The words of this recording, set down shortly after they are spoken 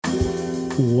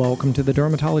Welcome to the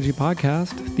Dermatology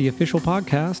Podcast, the official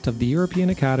podcast of the European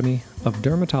Academy of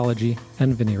Dermatology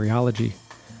and Venereology.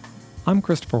 I'm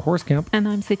Christopher Horskamp. And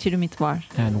I'm Seçil Ümitvar.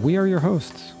 And we are your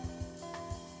hosts.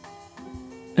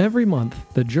 Every month,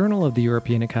 the Journal of the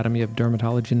European Academy of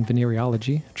Dermatology and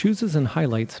Venereology chooses and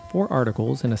highlights 4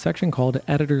 articles in a section called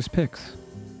Editor's Picks.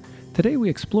 Today we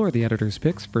explore the Editor's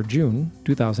Picks for June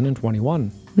 2021.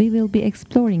 We will be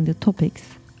exploring the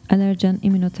topics allergen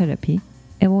immunotherapy,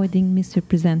 avoiding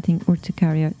misrepresenting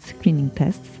urticaria screening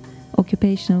tests,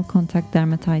 occupational contact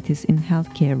dermatitis in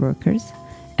healthcare workers,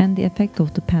 and the effect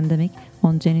of the pandemic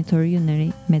on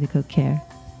genitourinary medical care.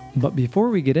 But before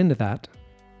we get into that,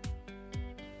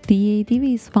 the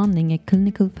EADV is funding a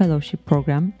clinical fellowship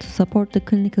program to support the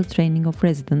clinical training of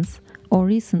residents or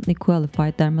recently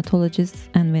qualified dermatologists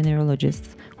and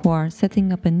venerologists who are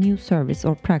setting up a new service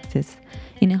or practice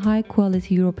in a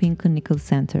high-quality European clinical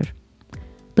center.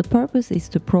 The purpose is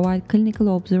to provide clinical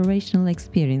observational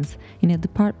experience in a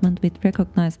department with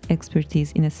recognized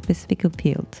expertise in a specific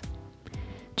field.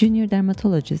 Junior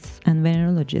dermatologists and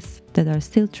venerologists that are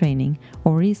still training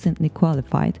or recently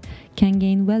qualified can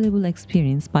gain valuable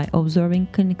experience by observing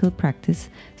clinical practice,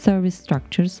 service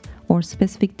structures, or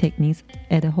specific techniques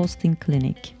at a hosting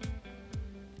clinic.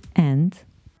 And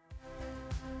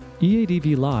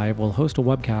EADV Live will host a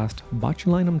webcast,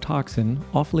 Botulinum Toxin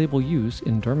Off-Label Use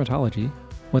in Dermatology,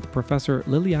 with Professor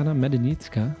Liliana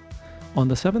Medenitska on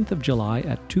the 7th of July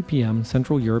at 2 p.m.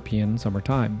 Central European Summer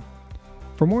Time.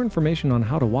 For more information on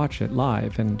how to watch it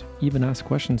live and even ask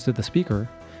questions to the speaker,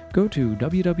 go to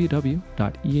www.eadv.org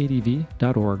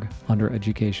under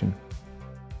Education.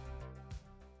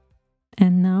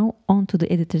 And now on to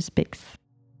the editor's picks.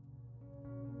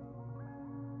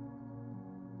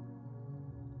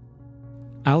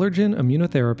 Allergen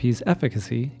immunotherapy's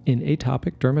efficacy in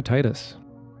atopic dermatitis.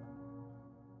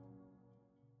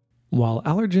 While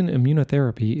allergen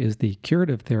immunotherapy is the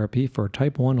curative therapy for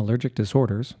type 1 allergic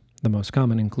disorders, the most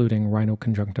common including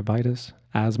rhinoconjunctivitis,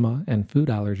 asthma, and food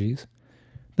allergies,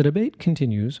 the debate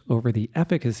continues over the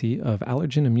efficacy of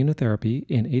allergen immunotherapy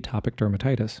in atopic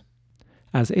dermatitis.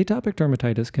 As atopic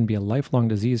dermatitis can be a lifelong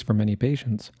disease for many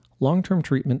patients, long-term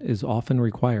treatment is often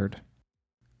required.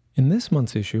 In this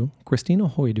month's issue, Cristina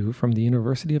Hoidu from the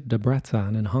University of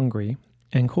Debrecen in Hungary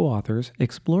and co-authors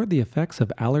explored the effects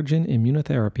of allergen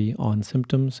immunotherapy on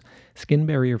symptoms, skin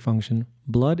barrier function,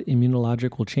 blood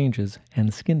immunological changes,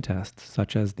 and skin tests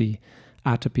such as the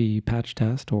atopy patch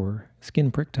test or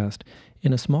skin prick test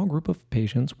in a small group of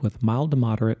patients with mild to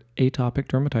moderate atopic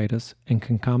dermatitis and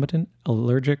concomitant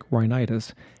allergic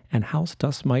rhinitis and house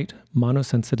dust mite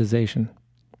monosensitization.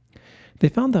 They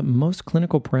found that most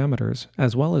clinical parameters,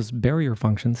 as well as barrier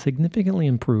function, significantly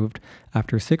improved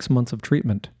after 6 months of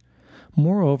treatment.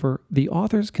 Moreover, the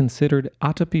authors considered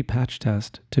atopy patch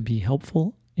test to be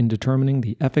helpful in determining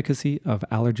the efficacy of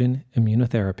allergen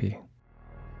immunotherapy.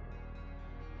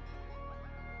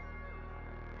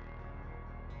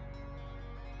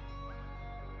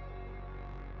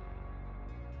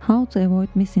 How to avoid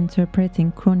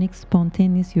misinterpreting chronic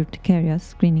spontaneous urticaria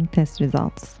screening test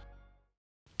results.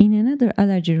 In another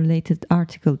allergy-related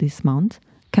article this month,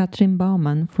 Katrin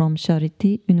Baumann from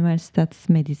Charité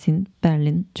Universitätsmedizin,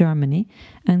 Berlin, Germany,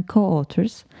 and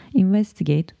co-authors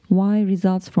investigate why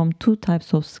results from 2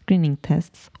 types of screening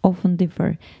tests often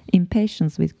differ in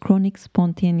patients with chronic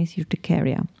spontaneous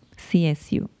urticaria,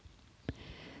 CSU.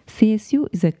 CSU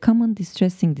is a common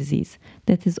distressing disease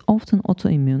that is often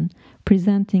autoimmune,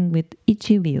 presenting with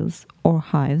itchy wheals or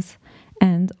hives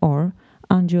and/or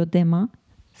angioedema,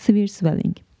 severe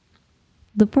swelling.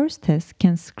 The first test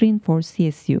can screen for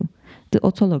CSU. The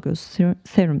autologous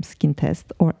serum skin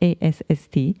test, or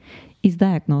ASST, is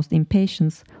diagnosed in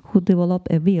patients who develop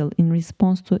a wheal in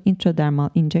response to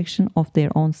intradermal injection of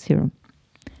their own serum.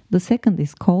 The second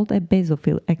is called a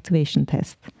basophil activation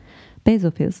test.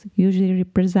 Basophils usually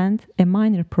represent a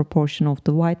minor proportion of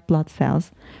the white blood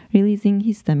cells, releasing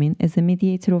histamine as a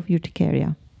mediator of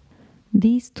urticaria.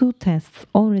 These 2 tests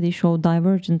already show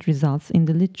divergent results in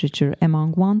the literature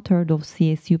among 1/3 of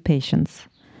CSU patients.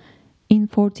 In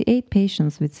 48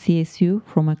 patients with CSU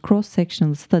from a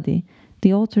cross-sectional study,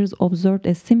 the authors observed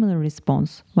a similar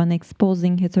response when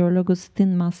exposing heterologous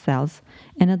thin mast cells,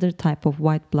 another type of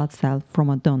white blood cell from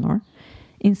a donor,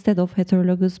 instead of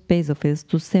heterologous basophils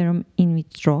to serum in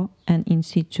vitro and in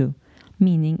situ,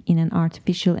 meaning in an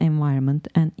artificial environment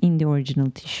and in the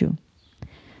original tissue.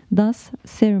 Thus,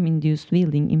 serum-induced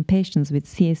whealing in patients with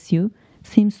CSU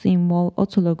seems to involve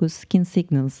autologous skin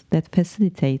signals that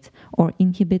facilitate or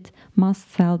inhibit mast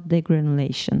cell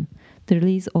degranulation, the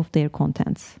release of their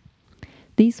contents.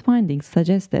 These findings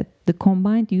suggest that the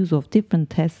combined use of different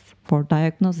tests for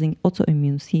diagnosing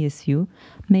autoimmune CSU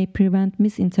may prevent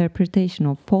misinterpretation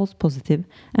of false positive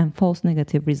and false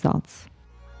negative results.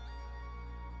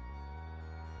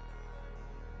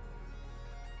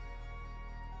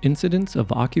 Incidence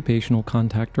of occupational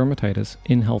contact dermatitis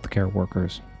in healthcare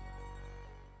workers.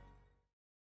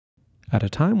 At a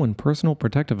time when personal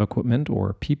protective equipment,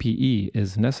 or PPE,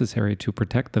 is necessary to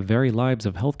protect the very lives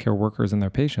of healthcare workers and their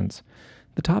patients,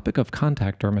 the topic of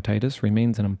contact dermatitis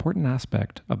remains an important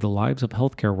aspect of the lives of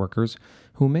healthcare workers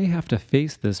who may have to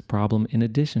face this problem in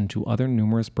addition to other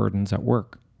numerous burdens at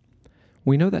work.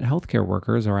 We know that healthcare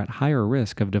workers are at higher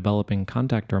risk of developing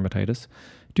contact dermatitis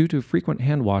due to frequent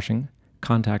hand washing,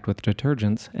 contact with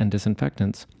detergents and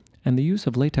disinfectants, and the use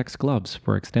of latex gloves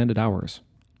for extended hours.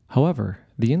 However,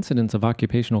 the incidence of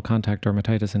occupational contact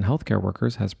dermatitis in healthcare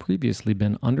workers has previously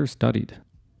been understudied.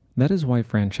 That is why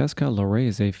Francesca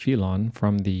Lorese Filon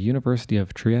from the University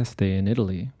of Trieste in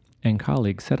Italy and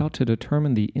colleagues set out to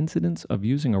determine the incidence of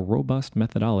using a robust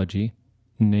methodology,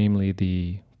 namely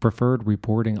the Preferred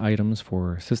Reporting Items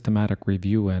for Systematic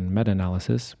Review and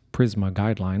Meta-Analysis, PRISMA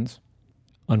guidelines.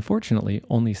 Unfortunately,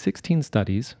 only 16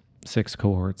 studies, 6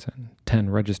 cohorts and 10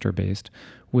 register-based,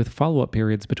 with follow-up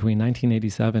periods between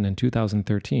 1987 and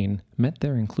 2013, met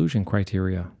their inclusion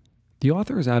criteria. The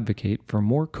authors advocate for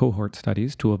more cohort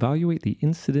studies to evaluate the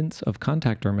incidence of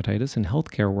contact dermatitis in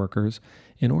healthcare workers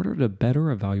in order to better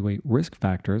evaluate risk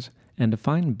factors and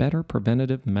define better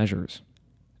preventative measures.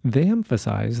 They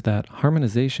emphasize that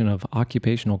harmonization of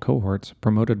occupational cohorts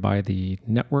promoted by the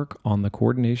Network on the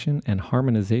Coordination and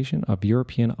Harmonization of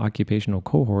European Occupational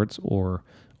Cohorts, or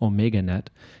OmegaNet,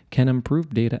 can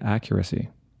improve data accuracy.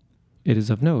 It is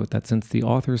of note that since the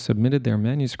authors submitted their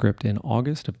manuscript in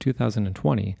August of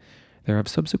 2020, there have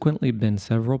subsequently been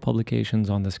several publications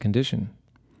on this condition.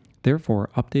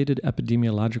 Therefore, updated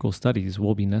epidemiological studies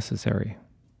will be necessary.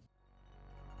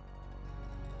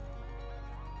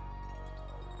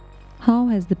 How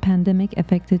has the pandemic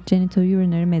affected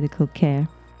genitourinary medical care?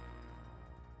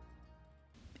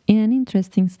 In an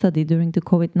interesting study during the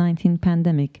COVID-19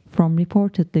 pandemic from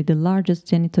reportedly the largest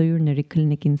genitourinary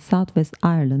clinic in southwest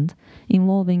Ireland,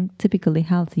 involving typically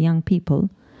healthy young people,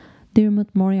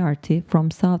 Dermot Moriarty from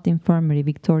South Infirmary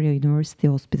Victoria University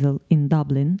Hospital in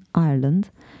Dublin, Ireland,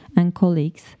 and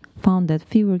colleagues found that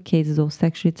fewer cases of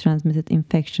sexually transmitted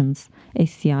infections,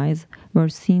 STIs, were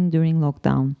seen during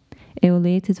lockdown,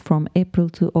 evaluated from April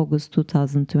to August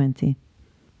 2020.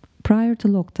 Prior to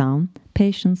lockdown,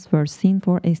 patients were seen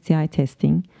for STI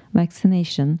testing,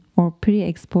 vaccination, or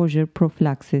pre-exposure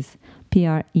prophylaxis,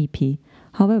 PrEP.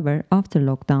 However, after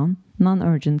lockdown,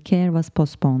 non-urgent care was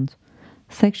postponed.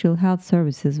 Sexual health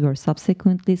services were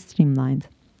subsequently streamlined.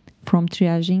 From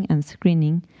triaging and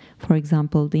screening, for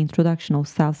example, the introduction of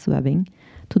self-swabbing,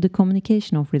 to the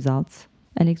communication of results,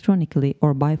 electronically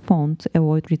or by phone to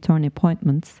avoid return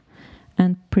appointments,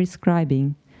 and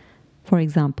prescribing, for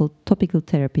example, topical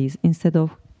therapies instead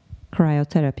of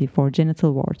cryotherapy for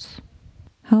genital warts.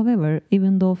 However,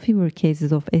 even though fewer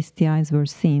cases of STIs were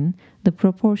seen, the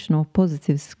proportion of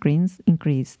positive screens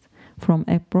increased from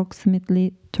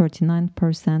approximately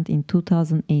 39% in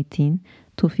 2018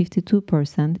 to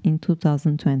 52% in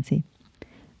 2020.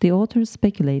 The authors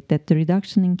speculate that the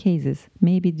reduction in cases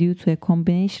may be due to a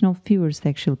combination of fewer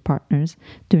sexual partners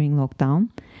during lockdown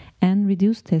and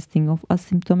reduced testing of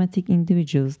asymptomatic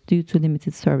individuals due to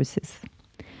limited services.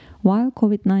 While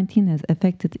COVID-19 has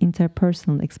affected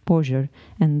interpersonal exposure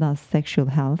and thus sexual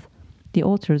health, the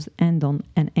authors end on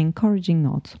an encouraging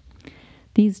note.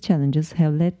 These challenges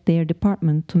have led their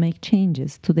department to make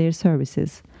changes to their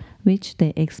services, which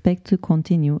they expect to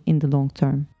continue in the long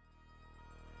term.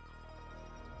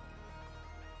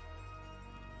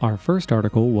 Our first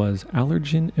article was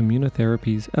Allergen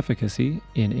Immunotherapy's Efficacy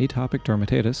in Atopic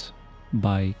Dermatitis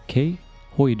by K.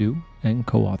 Hoidu and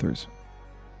co-authors.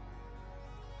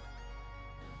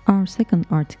 Our second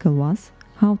article was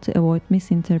How to Avoid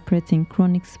Misinterpreting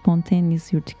Chronic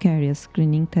Spontaneous Urticaria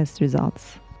Screening Test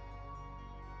Results.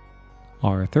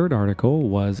 Our third article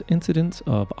was Incidence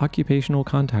of Occupational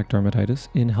Contact Dermatitis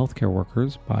in Healthcare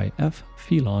Workers by F.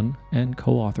 Filon and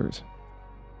co-authors.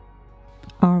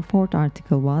 Our fourth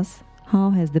article was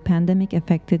How has the pandemic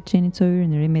affected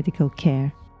genitourinary medical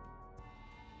care?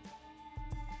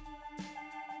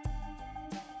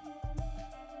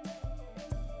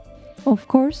 Of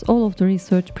course, all of the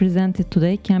research presented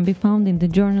today can be found in the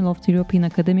Journal of the European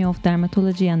Academy of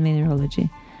Dermatology and Venereology.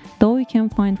 Though you can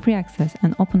find free access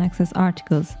and open access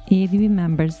articles, EADV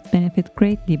members benefit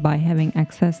greatly by having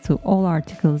access to all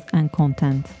articles and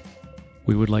content.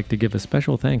 We would like to give a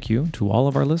special thank you to all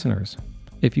of our listeners.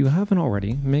 If you haven't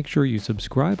already, make sure you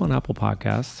subscribe on Apple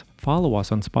Podcasts, follow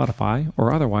us on Spotify,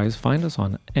 or otherwise find us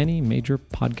on any major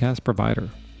podcast provider.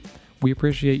 We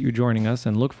appreciate you joining us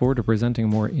and look forward to presenting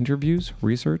more interviews,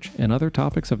 research, and other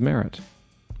topics of merit.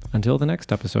 Until the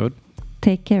next episode,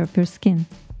 Take care of your skin.